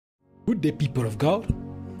Good day, people of God.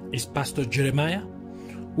 It's Pastor Jeremiah.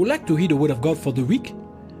 We'd like to hear the word of God for the week.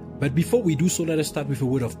 But before we do so, let us start with a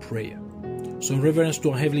word of prayer. So in reverence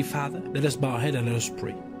to our Heavenly Father, let us bow our head and let us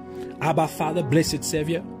pray. Abba, Father, blessed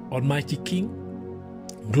Savior, Almighty King,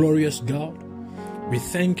 glorious God, we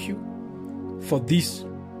thank you for this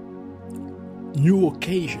new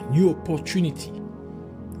occasion, new opportunity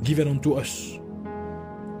given unto us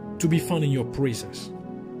to be found in your presence.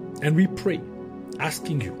 And we pray,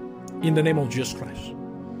 asking you, in the name of Jesus Christ,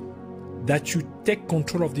 that you take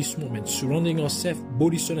control of this moment, surrounding ourselves,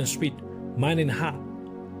 body, soul, and spirit, mind, and heart,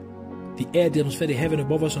 the air, the atmosphere, the heaven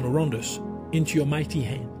above us and around us, into your mighty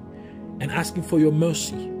hand, and asking for your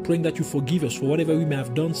mercy, praying that you forgive us for whatever we may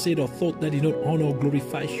have done, said, or thought that did not honor or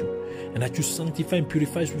glorify you, and that you sanctify and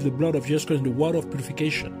purify us with the blood of Jesus Christ and the water of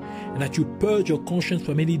purification, and that you purge your conscience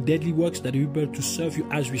from any deadly works, that we be able to serve you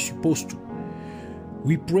as we're supposed to.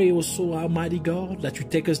 We pray also, Almighty God, that you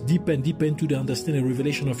take us deeper and deeper into the understanding and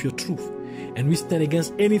revelation of your truth. And we stand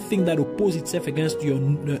against anything that opposes itself against your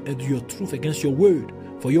truth, against your word.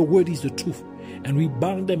 For your word is the truth. And we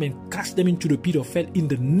bound them and cast them into the pit of hell in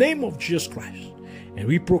the name of Jesus Christ. And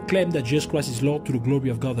we proclaim that Jesus Christ is Lord to the glory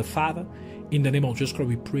of God the Father. In the name of Jesus Christ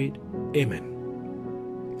we prayed. Amen.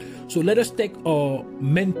 So let us take our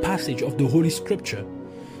main passage of the Holy Scripture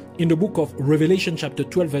in the book of Revelation chapter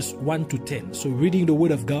 12 verse 1 to 10. So reading the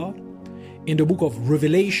word of God in the book of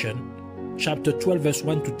Revelation chapter 12 verse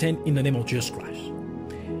 1 to 10 in the name of Jesus Christ.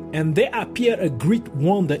 And there appeared a great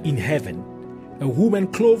wonder in heaven, a woman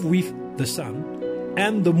clothed with the sun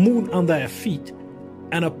and the moon under her feet,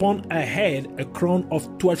 and upon her head a crown of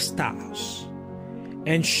 12 stars.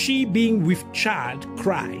 And she, being with child,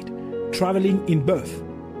 cried, traveling in birth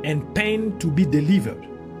and pain to be delivered.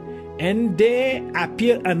 And there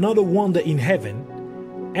appeared another wonder in heaven,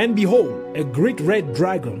 and behold, a great red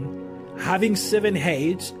dragon, having 7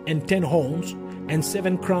 heads and 10 horns, and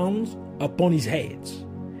 7 crowns upon his heads.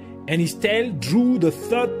 And his tail drew the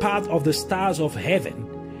third part of the stars of heaven,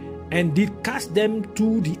 and did cast them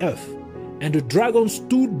to the earth. And the dragon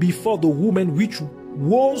stood before the woman which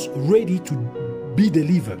was ready to be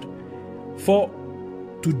delivered, for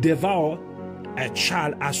to devour a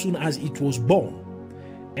child as soon as it was born.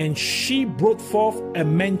 And she brought forth a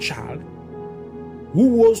man-child, who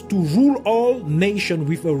was to rule all nations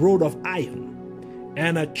with a rod of iron.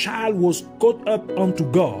 And a child was caught up unto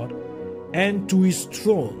God and to his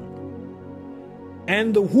throne.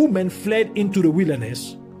 And the woman fled into the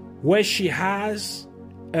wilderness, where she has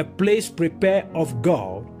a place prepared of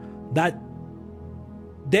God, that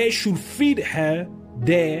they should feed her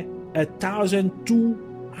there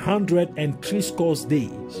 1,260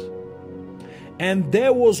 days. And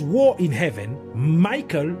there was war in heaven.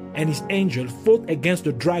 Michael and his angel fought against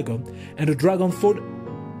the dragon, and the dragon fought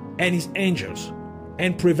and his angels,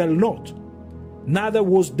 and prevailed not. Neither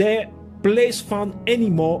was there place found any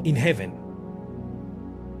more in heaven.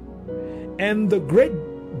 And the great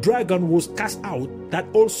dragon was cast out, that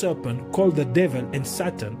old serpent called the devil and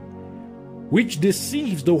Satan, which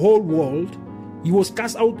deceives the whole world. He was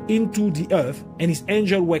cast out into the earth, and his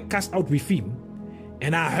angels were cast out with him.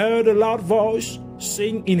 And I heard a loud voice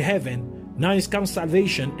saying in heaven, Now is come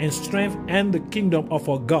salvation and strength and the kingdom of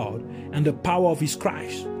our God and the power of his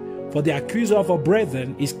Christ. For the accuser of our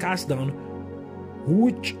brethren is cast down,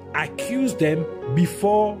 which accused them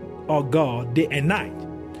before our God day and night.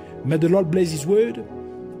 May the Lord bless his word.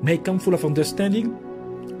 May it come full of understanding,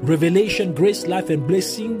 revelation, grace, life, and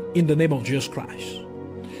blessing in the name of Jesus Christ.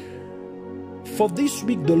 For this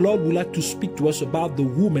week, the Lord would like to speak to us about the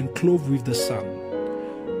woman clothed with the sun.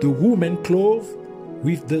 The woman clothed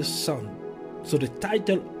with the sun. So the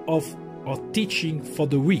title of our teaching for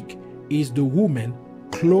the week is the woman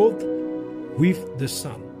clothed with the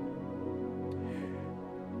sun.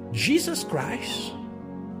 Jesus Christ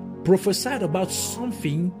prophesied about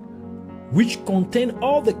something which contained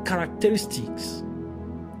all the characteristics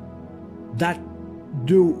that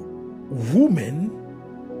the woman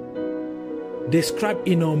described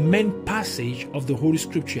in our main passage of the Holy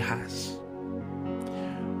Scripture has.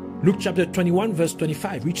 Luke chapter 21 verse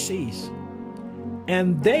 25, which says,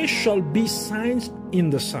 And there shall be signs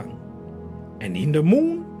in the sun, and in the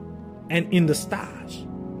moon, and in the stars,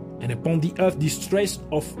 and upon the earth distress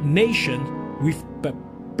of nations with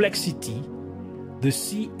perplexity, the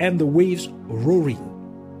sea and the waves roaring.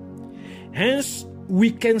 Hence,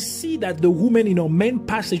 we can see that the woman in our main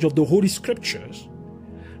passage of the Holy Scriptures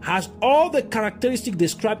has all the characteristics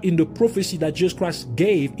described in the prophecy that Jesus Christ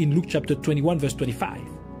gave in Luke chapter 21 verse 25.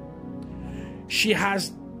 She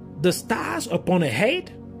has the stars upon her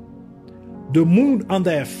head, the moon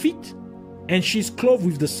under her feet, and she's clothed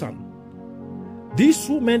with the sun. This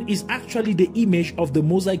woman is actually the image of the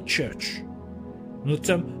Mosaic church.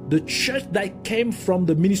 The church that came from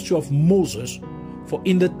the ministry of Moses. For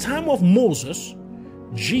in the time of Moses,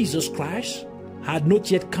 Jesus Christ had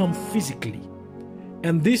not yet come physically.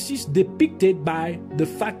 And this is depicted by the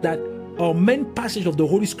fact that our main passage of the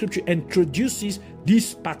Holy Scripture introduces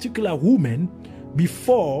this particular woman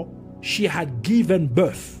before she had given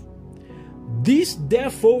birth. This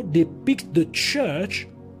therefore depicts the church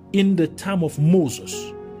in the time of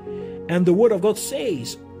Moses. And the Word of God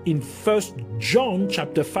says in 1 John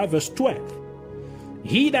chapter 5 verse 12,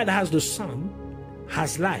 he that has the Son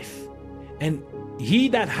has life, and he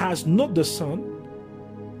that has not the Son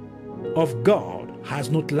of God has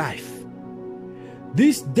not life.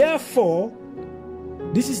 This is therefore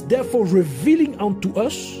revealing unto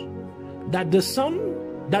us that the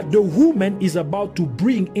Son that the woman is about to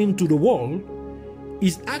bring into the world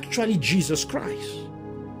is actually Jesus Christ.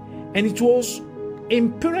 And it was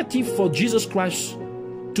imperative for Jesus Christ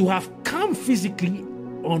to have come physically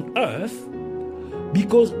on earth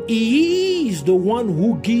because he is the one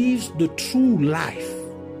who gives the true life.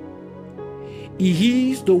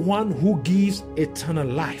 He is the one who gives eternal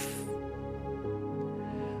life.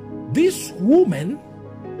 This woman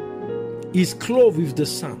is clothed with the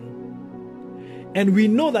sun. And we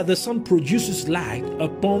know that the sun produces light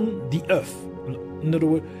upon the earth, in other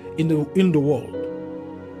words, in the world.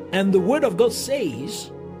 And the Word of God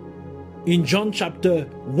says in John chapter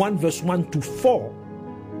 1 verse 1 to 4,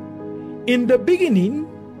 in the beginning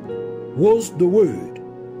was the Word,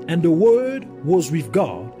 and the Word was with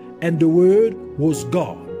God, and the Word was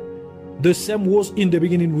God. The same was in the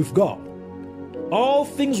beginning with God. All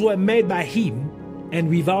things were made by him, and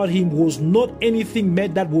without him was not anything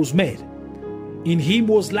made that was made. In him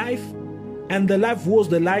was life, and the life was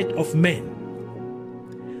the light of men.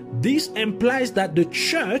 This implies that the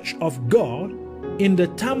church of God in the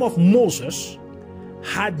time of Moses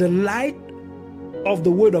had the light of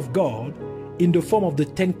the Word of God in the form of the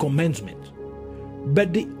 10 Commandments.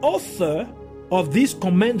 But the author of this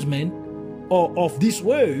commandment or of this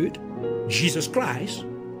word, Jesus Christ,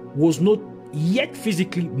 was not yet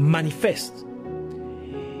physically manifest.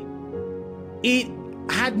 It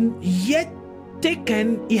had not yet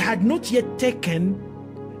taken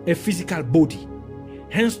a physical body.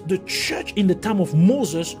 Hence, the church in the time of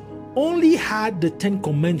Moses only had the 10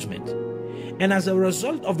 Commandments. And as a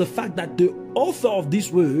result of the fact that the author of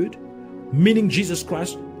this word, meaning Jesus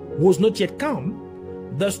Christ, was not yet come,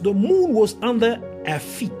 thus the moon was under her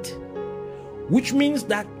feet, which means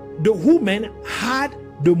that the woman had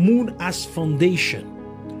the moon as foundation.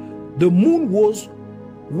 The moon was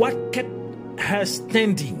what kept her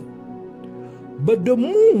standing. But the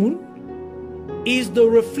moon is the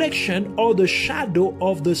reflection or the shadow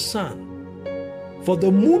of the sun. For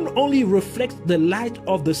the moon only reflects the light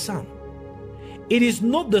of the sun. It is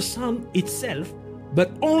not the sun itself,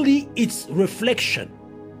 but only its reflection.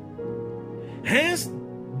 Hence,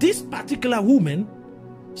 this particular woman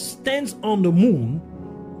stands on the moon,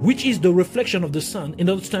 which is the reflection of the sun. In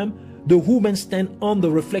other terms, the woman stands on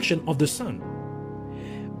the reflection of the sun.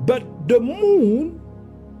 But the moon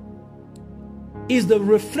is the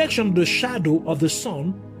reflection, the shadow of the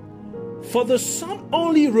sun, for the sun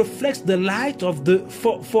only reflects the light of the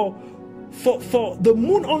for the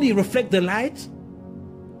moon only reflects the light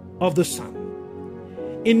of the sun.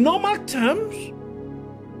 In normal terms,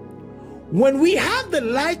 when we have the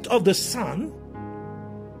light of the sun,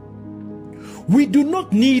 we do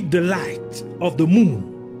not need the light of the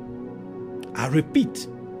moon. I repeat,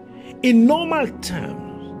 in normal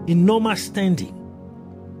terms, in normal standing,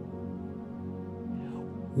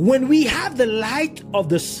 when we have the light of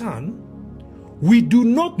the sun, we do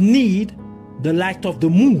not need the light of the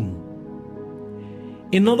moon.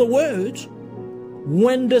 In other words,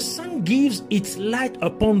 when the sun gives its light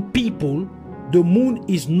upon people, the moon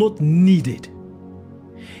is not needed.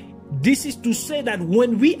 This is to say that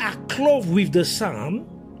when we are clothed with the sun,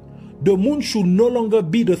 the moon should no longer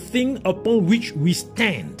be the thing upon which we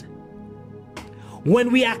stand.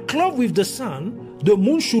 When we are clothed with the sun, the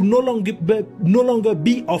moon should no longer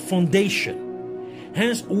be a foundation.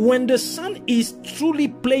 Hence, when the sun is truly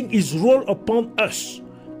playing its role upon us,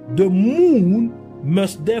 the moon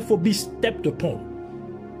must therefore be stepped upon.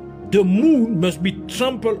 The moon must be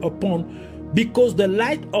trampled upon, because the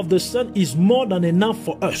light of the sun is more than enough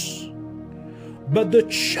for us. But the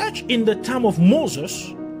church in the time of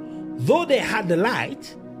Moses, though they had the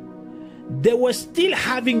light, they were still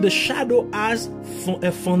having the shadow as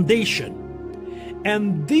a foundation.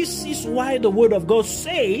 And this is why the Word of God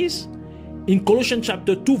says in Colossians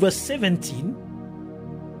chapter 2 verse 17,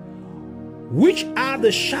 which are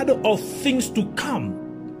the shadow of things to come,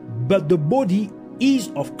 but the body is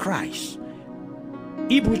of Christ.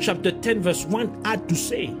 Hebrews chapter 10 verse 1 had to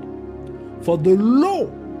say, for the law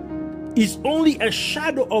is only a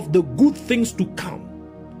shadow of the good things to come,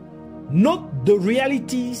 not the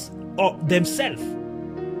realities of themselves.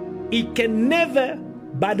 It can never,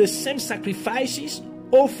 by the same sacrifices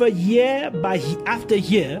offered year after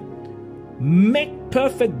year, make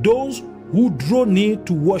perfect those who draw near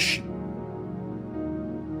to worship.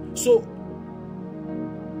 So,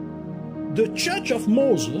 the church of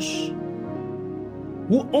Moses,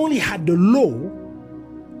 who only had the law,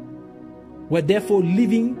 were therefore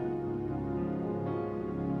living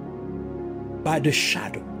by the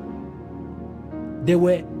shadow.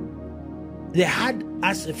 They had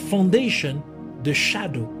as a foundation the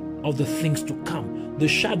shadow of the things to come, the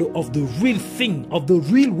shadow of the real thing, of the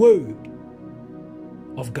real word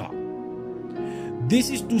of God. This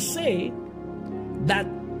is to say that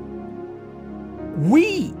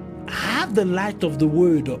we have the light of the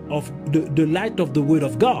word of the light of the word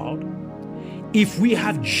of God if we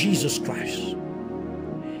have Jesus Christ.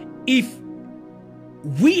 If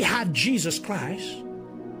we have Jesus Christ,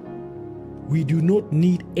 we do not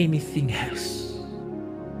need anything else.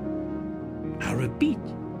 I repeat,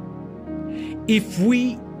 if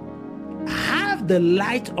we have the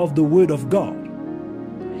light of the word of God,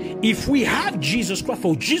 if we have Jesus Christ,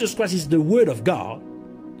 for Jesus Christ is the word of God,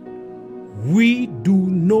 we do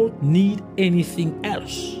not need anything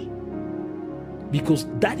else, because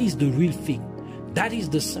that is the real thing. That is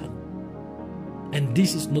the sun, and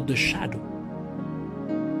this is not the shadow.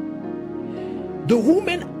 The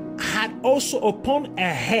woman had also upon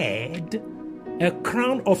her head a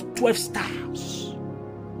crown of 12 stars,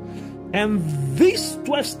 and these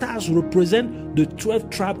 12 stars represent the 12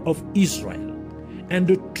 tribes of Israel. And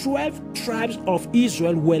the 12 tribes of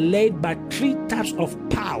Israel were led by 3 types of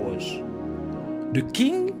powers: the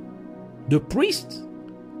king, the priest,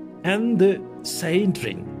 and the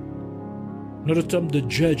Sanhedrin. Another term, the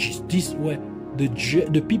judges. These were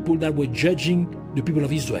the people that were judging the people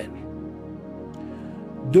of Israel.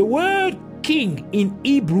 The word king in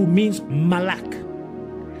Hebrew means malak,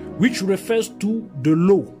 which refers to the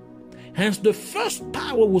law. Hence, the first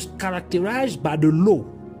power was characterized by the law.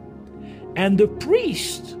 And the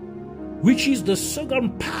priest, which is the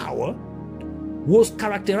second power, was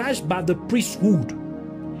characterized by the priesthood.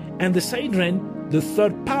 And the Sanhedrin, the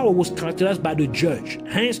third power, was characterized by the judge.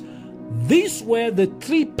 Hence, these were the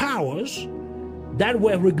 3 powers that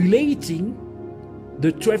were regulating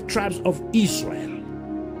the 12 tribes of Israel.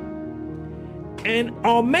 And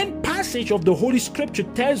our main passage of the Holy Scripture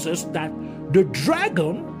tells us that the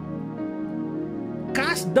dragon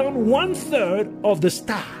cast down 1/3 of the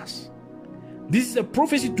stars. This is a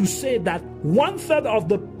prophecy to say that 1/3 of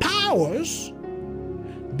the powers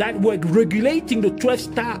that were regulating the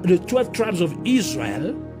 12 tribes of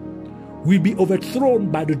Israel will be overthrown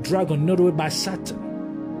by the dragon, in other words, by Satan.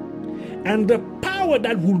 And the power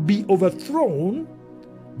that will be overthrown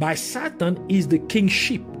by Satan is the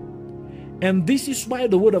kingship. And this is why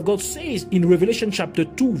the word of God says in Revelation chapter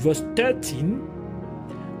 2 verse 13,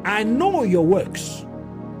 I know your works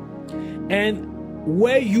and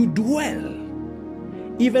where you dwell,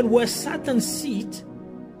 even where Satan's seat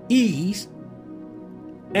is,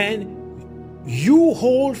 and you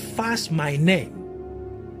hold fast my name,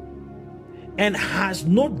 and has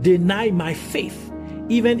not denied my faith,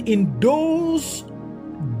 even in those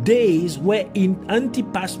days wherein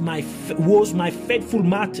Antipas was my faithful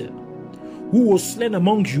martyr, who was slain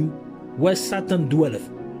among you, where Satan dwelleth.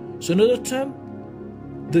 So another term,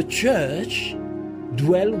 the church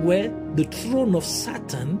dwell where the throne of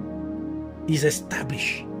Satan is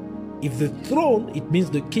established. If the throne, it means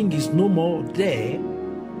the king is no more there,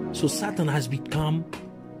 so Satan has become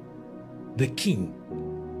the king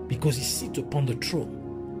because he sits upon the throne.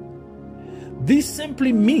 This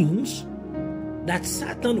simply means that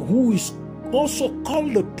Satan, who is also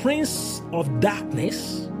called the prince of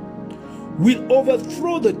darkness, will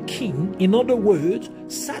overthrow the king. In other words,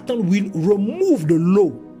 Satan will remove the law,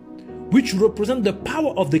 which represents the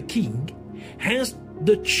power of the king. Hence,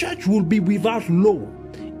 the church will be without law.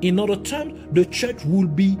 In other terms, the church will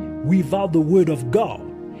be without the word of God.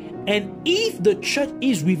 And if the church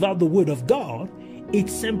is without the word of God, it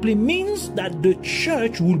simply means that the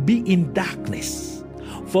church will be in darkness.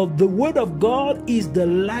 For the word of God is the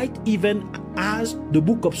light, even as the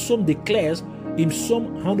book of Psalm declares in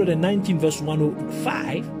Psalm 119 verse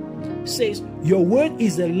 105, says, your word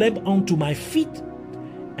is a lamp unto my feet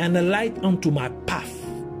and a light unto my path.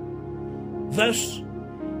 Thus,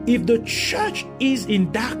 if the church is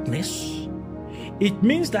in darkness, It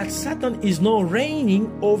means that Satan is not reigning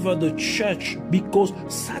over the church, because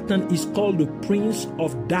Satan is called the prince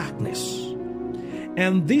of darkness.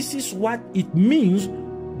 And this is what it means: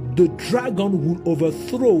 the dragon will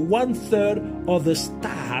overthrow 1/3 of the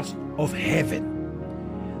stars of heaven.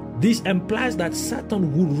 This implies that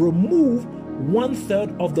Satan will remove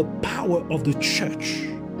 1/3 of the power of the church,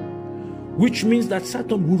 which means that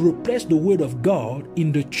Satan will replace the word of God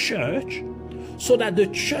in the church, so that the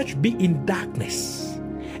church be in darkness.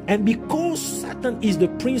 And because Satan is the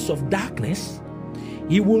prince of darkness,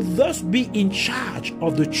 he will thus be in charge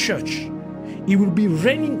of the church. He will be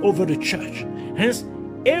reigning over the church. Hence,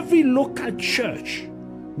 every local church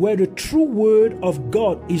where the true word of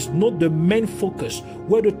God is not the main focus,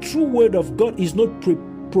 where the true word of God is not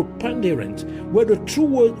preponderant, where the true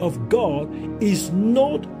word of God is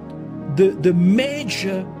not the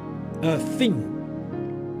major thing,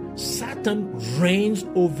 Satan reigns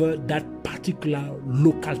over that particular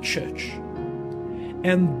local church.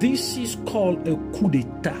 And this is called a coup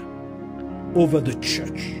d'etat over the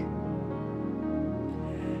church.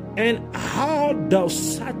 And how does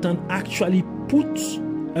Satan actually put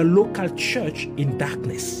a local church in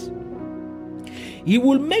darkness? He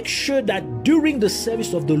will make sure that during the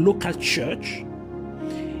service of the local church,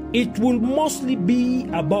 it will mostly be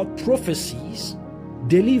about prophecies,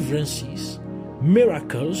 deliverances,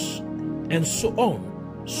 miracles, and so on.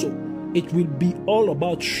 So it will be all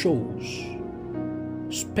about shows,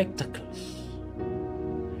 spectacles.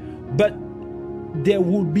 But there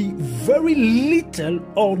will be very little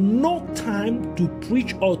or no time to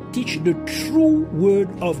preach or teach the true word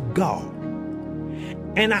of God.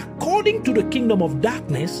 And according to the kingdom of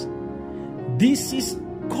darkness, this is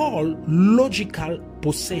called logical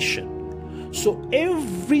possession. So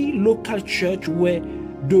every local church where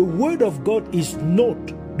the word of God is not,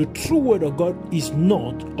 the true word of God is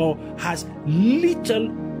not, or has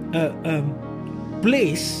little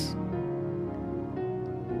place,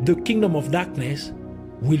 the kingdom of darkness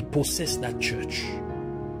will possess that church.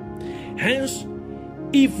 Hence,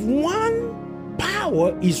 if one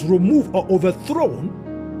power is removed or overthrown,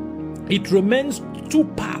 it remains two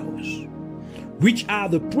powers, which are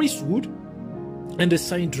the priesthood and the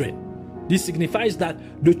Sanhedrin. This signifies that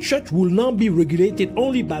the church will not be regulated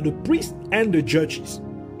only by the priests and the judges,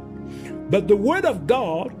 but the word of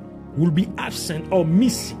God will be absent or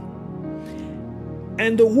missing.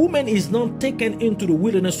 And the woman is not taken into the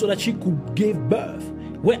wilderness so that she could give birth.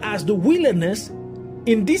 Whereas the wilderness,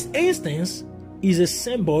 in this instance, is a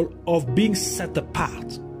symbol of being set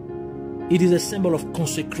apart. It is a symbol of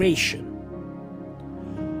consecration.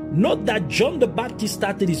 Note that John the Baptist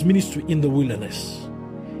started his ministry in the wilderness.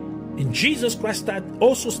 And Jesus Christ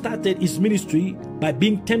also started his ministry by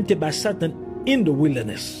being tempted by Satan in the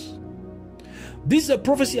wilderness. This is a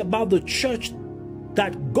prophecy about the church,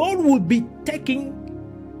 that God will be taking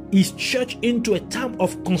his church into a time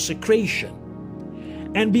of consecration.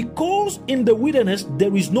 And because in the wilderness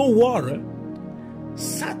there is no water,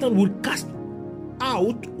 Satan will cast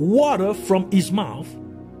out water from his mouth,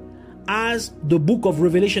 as the book of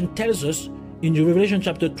Revelation tells us in Revelation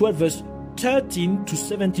chapter 12 verse 13 to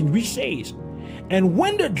 17, which says, "And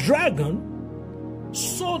when the dragon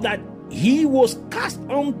saw that he was cast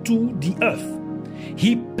onto the earth,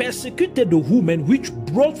 he persecuted the woman which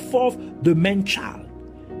brought forth the man-child.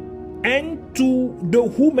 And to the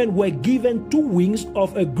woman were given 2 wings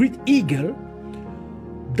of a great eagle,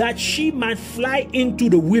 that she might fly into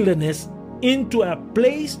the wilderness, into a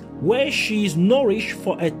place where she is nourished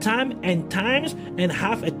for a time and times and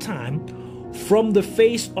half a time from the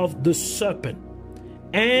face of the serpent.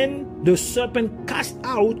 And the serpent cast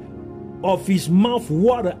out of his mouth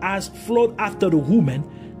water as flowed after the woman,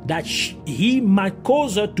 that he might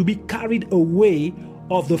cause her to be carried away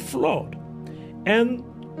of the flood. And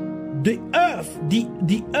the earth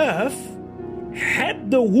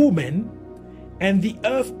had the woman, and the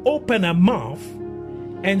earth opened her mouth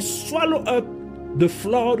and swallowed up the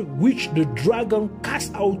flood which the dragon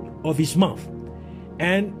cast out of his mouth.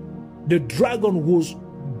 And the dragon was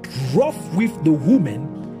wroth with the woman,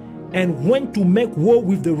 and went to make war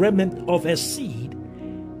with the remnant of her seed,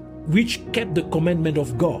 which kept the commandment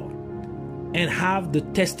of God and have the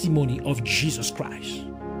testimony of Jesus Christ."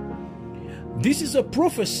 This is a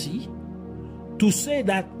prophecy to say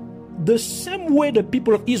that the same way the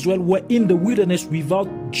people of Israel were in the wilderness without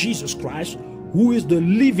Jesus Christ, who is the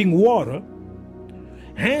living water,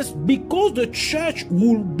 hence, because the church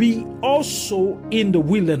will be also in the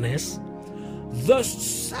wilderness, thus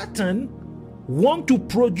Satan wants to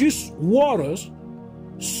produce waters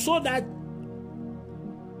so that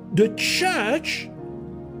the church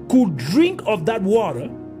could drink of that water,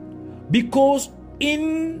 because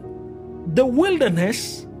in the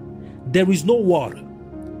wilderness, there is no water.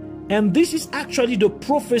 And this is actually the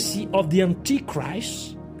prophecy of the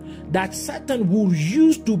Antichrist that Satan will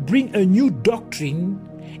use to bring a new doctrine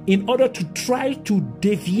in order to try to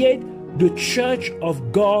deviate the church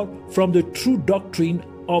of God from the true doctrine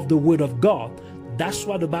of the Word of God. That's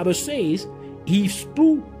what the Bible says. He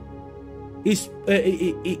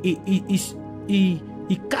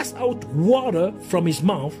cast out water from his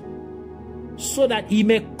mouth so that he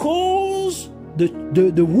may cause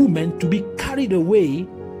the woman to be carried away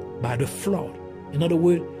by the flood. In other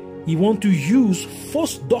words, he wants to use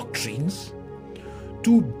false doctrines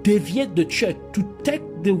to deviate the church, to take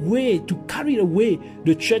the way, to carry away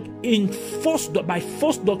the church with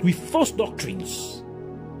false doctrines.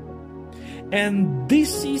 And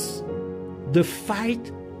this is the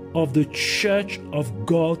fight of the church of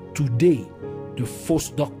God today, the false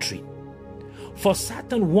doctrine. For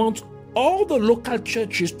Satan wants all the local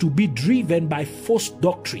churches to be driven by false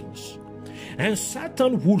doctrines. And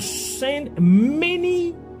Satan will send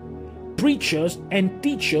many preachers and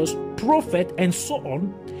teachers, prophets, and so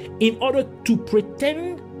on, in order to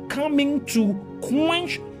pretend coming to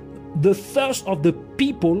quench the thirst of the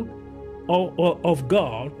people of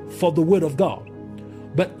God for the Word of God.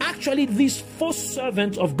 But actually, these false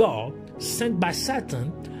servants of God sent by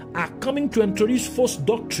Satan are coming to introduce false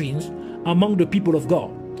doctrines among the people of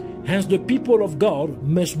God. Hence, the people of God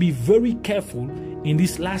must be very careful in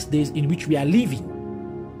these last days in which we are living.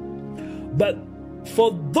 But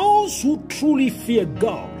for those who truly fear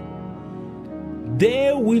God,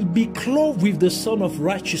 they will be clothed with the Son of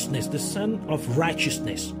Righteousness, the Son of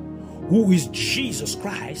Righteousness, who is Jesus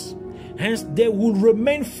Christ. Hence, they will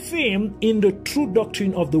remain firm in the true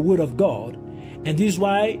doctrine of the Word of God. And this is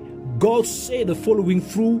why God said the following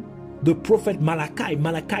through the prophet Malachi,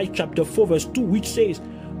 Malachi chapter 4 verse 2, which says,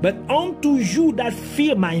 "But unto you that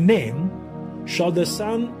fear my name shall the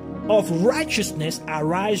Son of Righteousness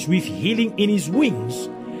arise with healing in his wings,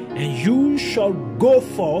 and you shall go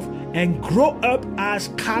forth and grow up as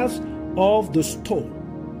calves of the stall."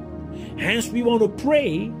 Hence, we want to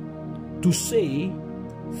pray to say,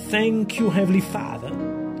 thank you, Heavenly Father,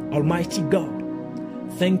 Almighty God.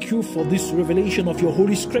 Thank you for this revelation of your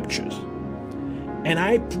Holy Scriptures. And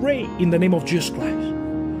I pray in the name of Jesus Christ,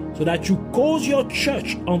 so that you cause your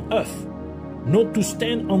church on earth not to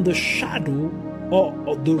stand on the shadow or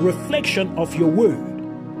the reflection of your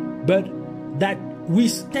word, but that we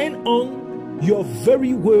stand on your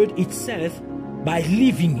very word itself by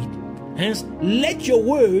living it. Hence, let your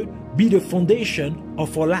word be the foundation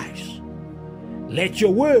of our lives. Let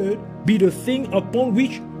your word be the thing upon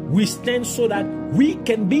which we stand, so that we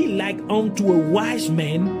can be like unto a wise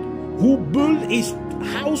man who built his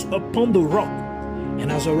house upon the rock.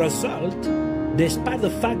 And as a result, despite the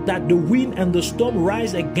fact that the wind and the storm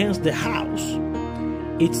rise against the house,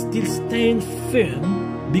 it still stands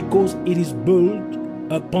firm because it is built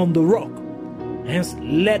upon the rock. Hence,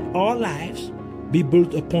 let our lives be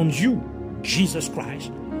built upon you, Jesus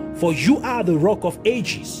Christ, for you are the rock of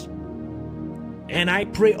ages. And I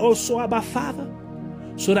pray also, Abba Father,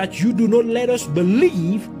 so that you do not let us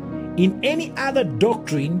believe in any other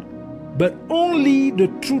doctrine, but only the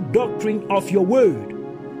true doctrine of your word.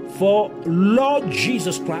 For Lord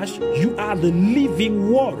Jesus Christ, you are the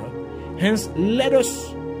living water. Hence, let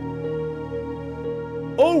us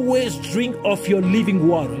always drink of your living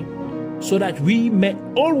water, so that we may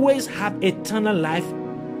always have eternal life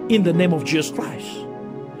in the name of Jesus Christ.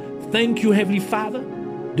 Thank you, Heavenly Father,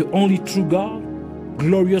 the only true God,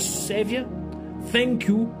 glorious Savior. Thank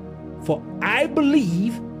you, for I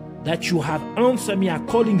believe that you have answered me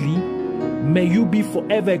accordingly. May you be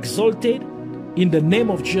forever exalted in the name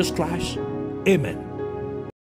of Jesus Christ. Amen.